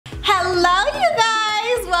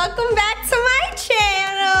welcome back to my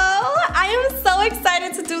channel. I am so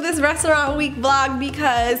excited to do this restaurant week vlog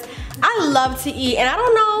because I love to eat and I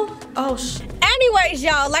don't know. Oh shit. Anyways,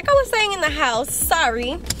 y'all, like I was saying in the house,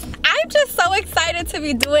 sorry. I'm just so excited to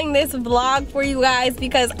be doing this vlog for you guys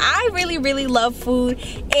because I really love food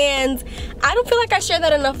and I don't feel like I share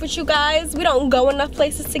that enough with you guys. We don't go enough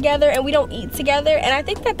places together and we don't eat together, and I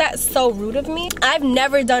think that that's so rude of me. I've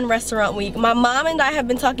never done restaurant week. My mom and I have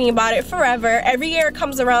been talking about it forever. Every year it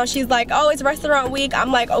comes around, she's like, oh, it's restaurant week.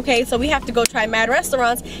 I'm like, okay, so we have to go try mad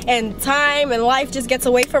restaurants, and time and life just gets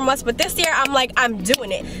away from us. But this year I'm like, I'm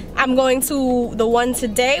doing it. I'm going to the one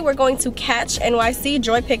today. We're going to Catch NYC.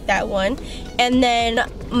 Joy picked that one. And then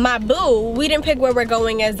my boo, we didn't pick where we're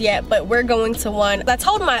going as yet, but we're going to one. I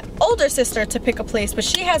told my older sister to pick a place, but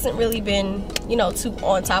she hasn't really been, you know, too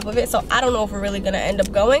on top of it, so I don't know if we're really gonna end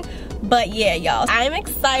up going. But yeah, y'all, I'm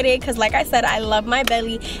excited because like I said, I love my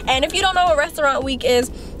belly. And if you don't know what restaurant week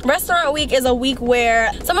is a week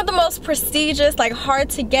where some of the most prestigious, like hard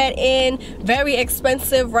to get in, very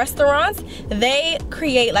expensive restaurants, they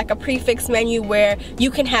create like a prefix menu where you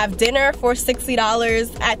can have dinner for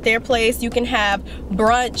 $60 at their place, you can have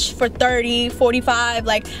brunch for $30, $45.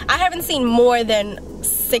 Like, I haven't seen more than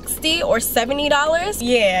 $60 or $70.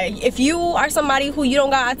 Yeah, if you are somebody who you don't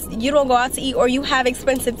go out to eat, or you have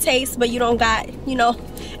expensive taste but you don't got, you know,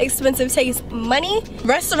 expensive taste money,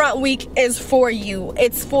 restaurant week is for you.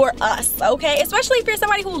 It's for us, okay? Especially if you're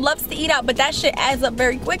somebody who loves to eat out, but that shit adds up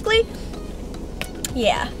very quickly.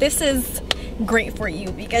 Yeah, this is great for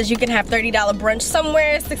you because you can have $30 brunch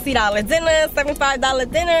somewhere, $60 dinner,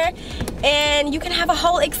 $75 dinner, and you can have a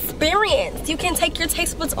whole experience. You can take your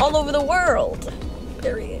taste buds all over the world.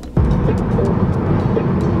 Period.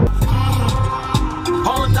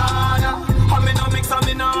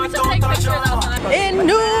 In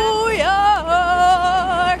New York.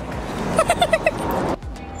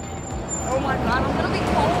 Oh my god, I'm gonna be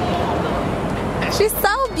cold. She's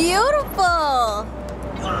so beautiful.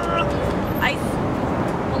 Ice.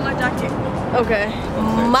 Hold my jacket. Okay.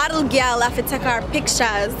 Model gal have to take our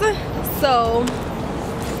pictures. So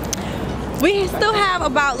we still have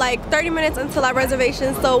about like 30 minutes until our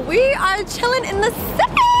reservation, so we are chilling in the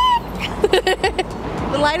city.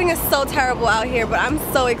 The lighting is so terrible out here, but I'm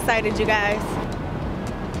so excited, you guys.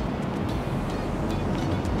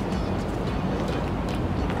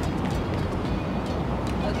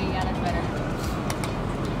 Okay, yeah, that's better.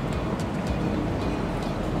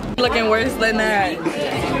 Looking worse than that.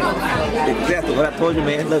 Exactly what I told you,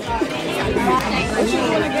 man. Look.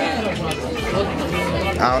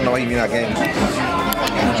 I don't know what you mean I game.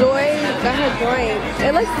 Joy got her drink.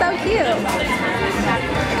 It looks so cute.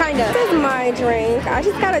 Kinda. This is my drink. I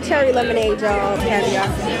just got a cherry lemonade, y'all. Caviar.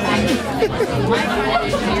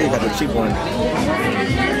 You got the cheap one.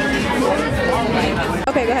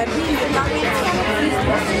 Okay, go ahead.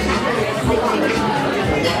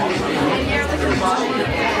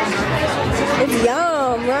 It's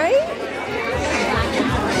yum, right?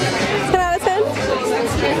 10 out of 10?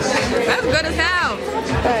 That's good as hell.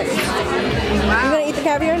 Alright. Wow. You gonna eat the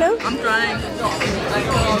caviar now? I'm trying.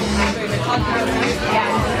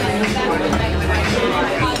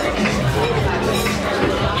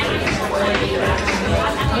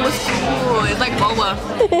 It was cool. It's like boba.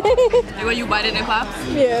 Like when you bite it and it pops.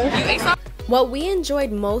 Yeah. You ate some? What we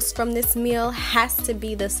enjoyed most from this meal has to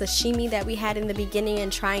be the sashimi that we had in the beginning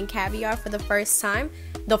and trying caviar for the first time.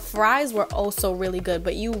 The fries were also really good,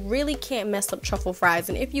 but you really can't mess up truffle fries,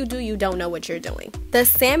 and if you do, you don't know what you're doing. The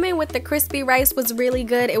salmon with the crispy rice was really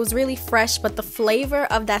good. It was really fresh, but the flavor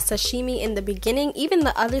of that sashimi in the beginning, even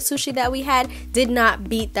the other sushi that we had, did not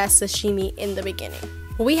beat that sashimi in the beginning.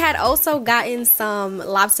 We had also gotten some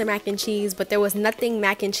lobster mac and cheese, but there was nothing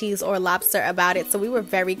mac and cheese or lobster about it, so we were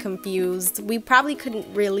very confused. We probably couldn't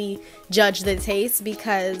really judge the taste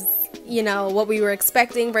because, you know, what we were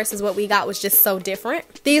expecting versus what we got was just so different.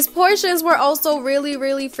 These portions were also really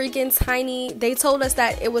freaking tiny. They told us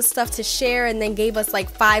that it was stuff to share and then gave us like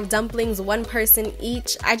 5 dumplings, 1 person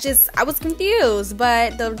each. I was confused,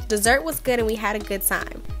 but the dessert was good and we had a good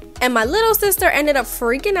time. And my little sister ended up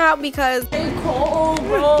freaking out because J. Cole,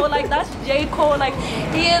 bro, like that's J. Cole, like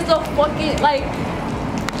he is a fucking, like,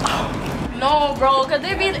 no, bro, cause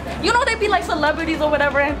they be, you know, they be like celebrities or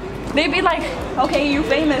whatever, and they be like, okay, you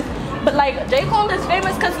famous, but like J. Cole is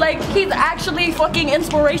famous cause like he's actually fucking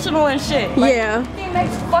inspirational and shit. Like, yeah, he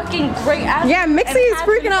makes fucking great ass. Yeah, Mixie is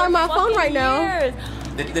freaking out on my phone right now.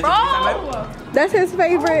 Bro, that's his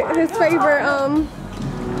favorite.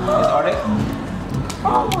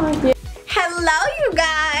 oh my God. Hello, you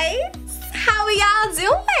guys. How are y'all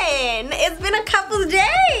doing? It's been a couple of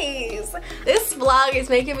days. This vlog is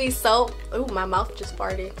making me so... Ooh, my mouth just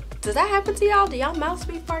farted. Does that happen to y'all? Do y'all mouths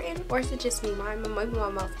be farting? Or is it just me? Maybe my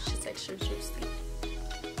mouth is just extra juicy.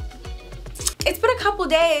 It's been a couple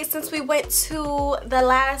days since we went to the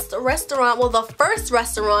last restaurant, well, the first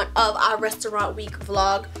restaurant of our restaurant week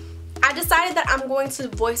vlog. I decided that I'm going to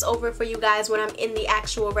voice over for you guys when I'm in the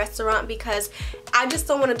actual restaurant because I just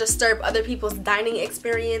don't want to disturb other people's dining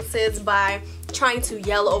experiences by trying to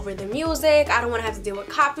yell over the music. I don't want to have to deal with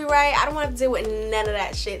copyright. I don't want to deal with none of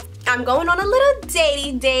that shit. I'm going on a little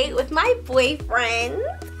datey date with my boyfriend.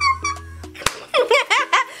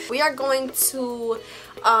 We are going to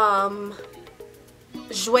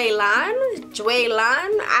Jue Lan.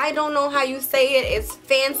 I don't know how you say it. It's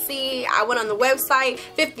fancy. I went on the website.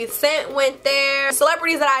 50 Cent went there.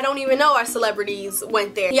 Celebrities that I don't even know are celebrities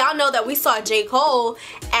went there. Y'all know that we saw 𝐆𝐿𝐭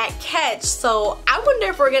at 𝐓𝐿, so I wonder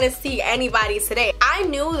if we're gonna see anybody today. I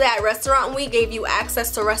knew that Restaurant Week gave you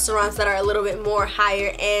access to restaurants that are a little bit more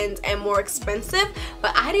higher end and more expensive,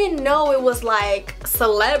 but I didn't know it was like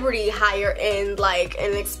celebrity higher end, like,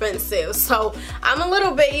 and expensive. So I'm a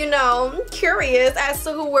little bit, you know, curious as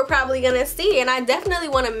to who we're probably gonna see, and I definitely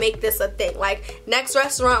want to make this a thing. Like, next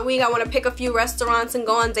Restaurant Week I want to pick a few restaurants and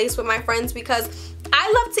go on dates with my friends because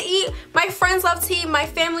I love to eat, my friends love to eat, my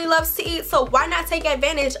family loves to eat, so why not take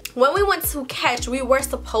advantage? When we went to 𝐓𝐿, we were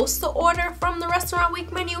supposed to order from the Restaurant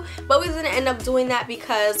Week menu, but we didn't end up doing that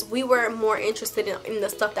because we were more interested in the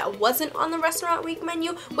stuff that wasn't on the Restaurant Week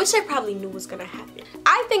menu, which I probably knew was gonna happen.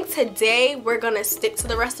 I think today we're gonna stick to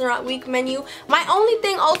the Restaurant Week menu. My only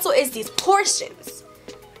thing also is these portions.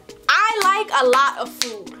 I like a lot of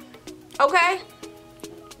food, okay?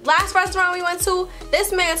 Last restaurant we went to,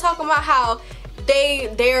 this man talking about how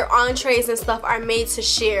their entrees and stuff are made to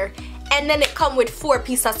share, and then it come with 4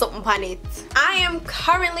 pieces of on it. I am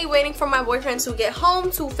currently waiting for my boyfriend to get home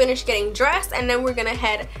to finish getting dressed, and then we're gonna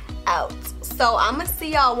head out. So I'm gonna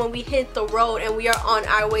see y'all when we hit the road and we are on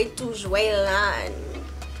our way to Jue Lan.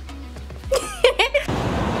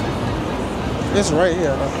 It's right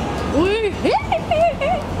here.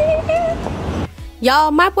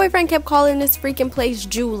 Y'all, my boyfriend kept calling this freaking place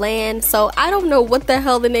Jue Lan, so I don't know what the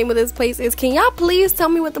hell the name of this place is. Can y'all please tell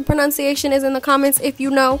me what the pronunciation is in the comments if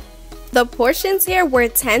you know? The portions here were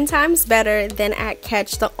 10 times better than at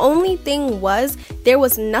𝐓𝐿. The only thing was there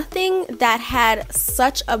was nothing that had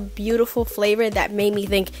such a beautiful flavor that made me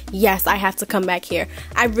think, yes, I have to come back here.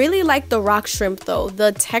 I really liked the rock shrimp though.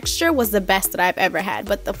 The texture was the best that I've ever had,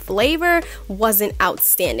 but the flavor wasn't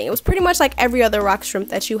outstanding. It was pretty much like every other rock shrimp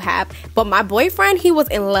that you have, but my boyfriend, he was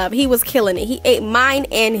in love. He was killing it. He ate mine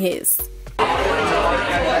and his.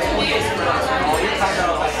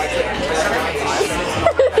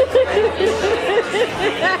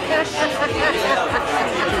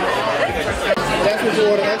 That's what you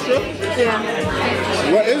order extra?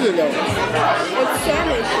 Yeah. What is it though? It's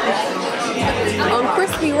salmon on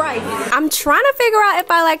crispy rice. I'm trying to figure out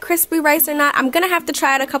if I like crispy rice or not. I'm gonna have to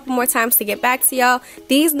try it a couple more times to get back to y'all.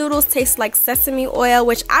 These noodles taste like sesame oil,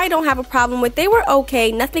 which I don't have a problem with. They were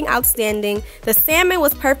okay, nothing outstanding. The salmon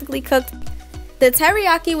was perfectly cooked. The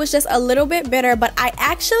teriyaki was just a little bit bitter, but I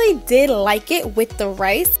actually did like it with the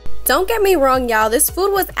rice. Don't get me wrong, y'all, this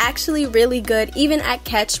food was actually really good even at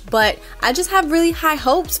𝐓𝐿, but I just have really high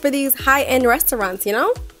hopes for these high-end restaurants, you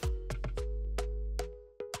know?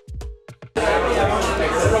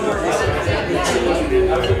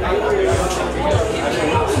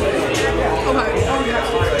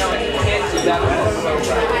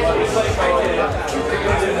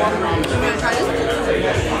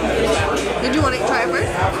 Did you want to try it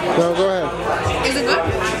first? No, go ahead. Is it good?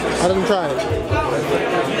 I didn't try it.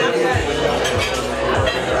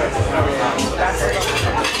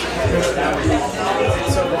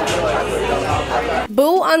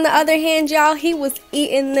 Boo, on the other hand, y'all, he was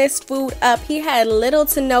eating this food up. He had little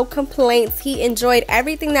to no complaints. He enjoyed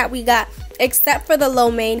everything that we got except for the lo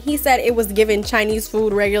mein. He said it was given Chinese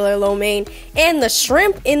food, regular lo mein, and the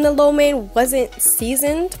shrimp in the lo mein wasn't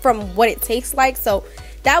seasoned from what it tastes like, so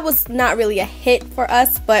that was not really a hit for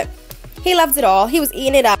us, but he loves it all. He was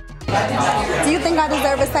eating it up. Do you think I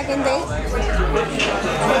deserve a second date?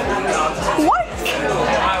 What?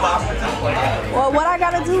 Well, what I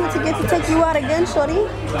gotta do to get to take you out again, shorty?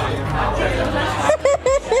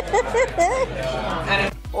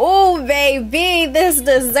 Oh, baby, this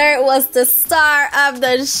dessert was the star of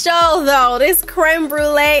the show, though. This creme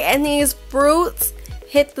brulee and these fruits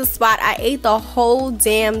hit the spot. I ate the whole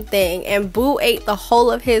damn thing, and Boo ate the whole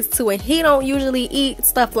of his too, and he don't usually eat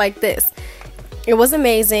stuff like this. It was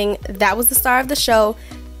amazing. That was the star of the show.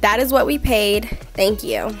 That is what we paid. Thank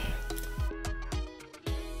you.